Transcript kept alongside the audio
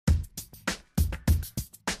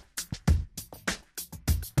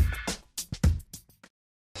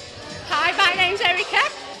name's Erica.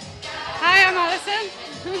 Hi, I'm Alison.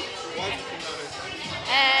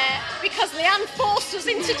 Because Leanne forced us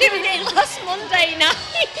into doing it last Monday night.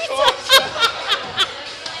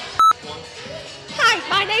 Hi,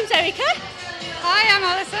 my name's Erica. Hi, I'm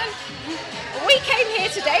Alison. We came here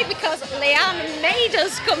today because Leanne made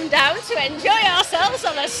us come down to enjoy ourselves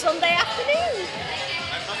on a Sunday afternoon.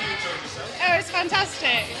 Oh, it's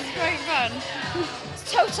fantastic. It's great fun. It's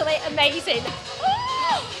totally amazing.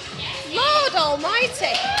 Oh, Lord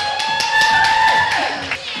Almighty.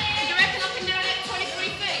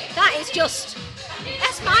 That is that's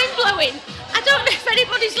mind-blowing. I don't know if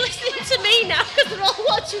anybody's listening to me now because they're all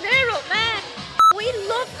watching her up there. We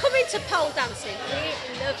love coming to pole dancing. We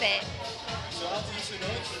love it.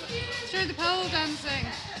 Through the pole dancing.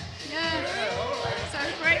 Yeah. So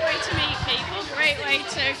great way to meet people, great way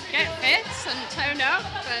to get fit and tone up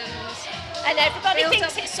And everybody build thinks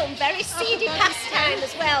up it's some very seedy body pastime strength.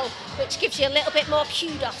 as well, which gives you a little bit more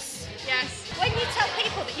kudos. Yes. When you tell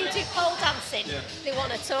people that you do pole dancing, they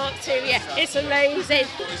want to talk to you. It's amazing.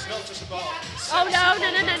 It's not just about... Oh no.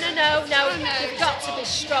 You've got to be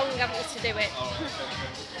strong, haven't you, to do it.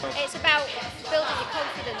 It's about building your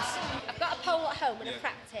confidence. I've got a pole at home and a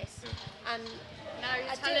practice. And Now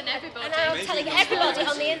you're telling everybody. And I'm telling everybody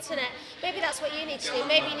on the internet. Maybe that's what you need to do.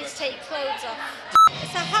 Maybe you need to take your clothes off.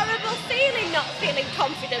 It's a horrible feeling not feeling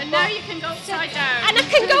confident. And now you can go upside down. And I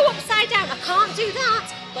can go upside down. I can't do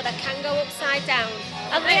that, but I can go upside down.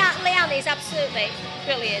 And Leanne is absolutely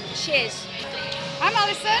brilliant. She is. I'm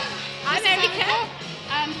Alison. I'm This is Erica.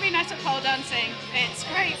 And we met at pole dancing. It's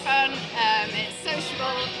great fun, it's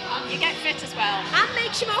sociable, and you get fit as well. And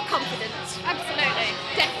makes you more confident. Absolutely.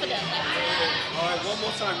 Definitely. Alright, one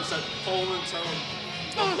more time we said pole and tone.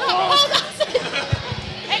 Pole dancing.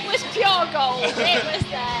 It was pure gold. It was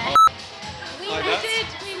there. We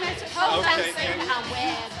met at pole Okay, dancing and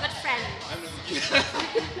we're good friends.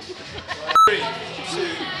 3, 2,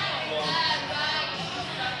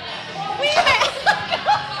 1. We met.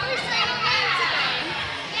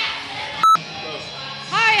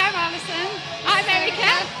 Hi, I'm Alison. I'm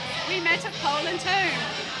Erica. We met at Pole and Tone,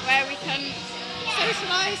 where we can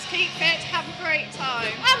socialise, keep fit, have a great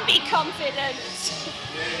time. And be confident.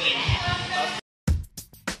 Yeah.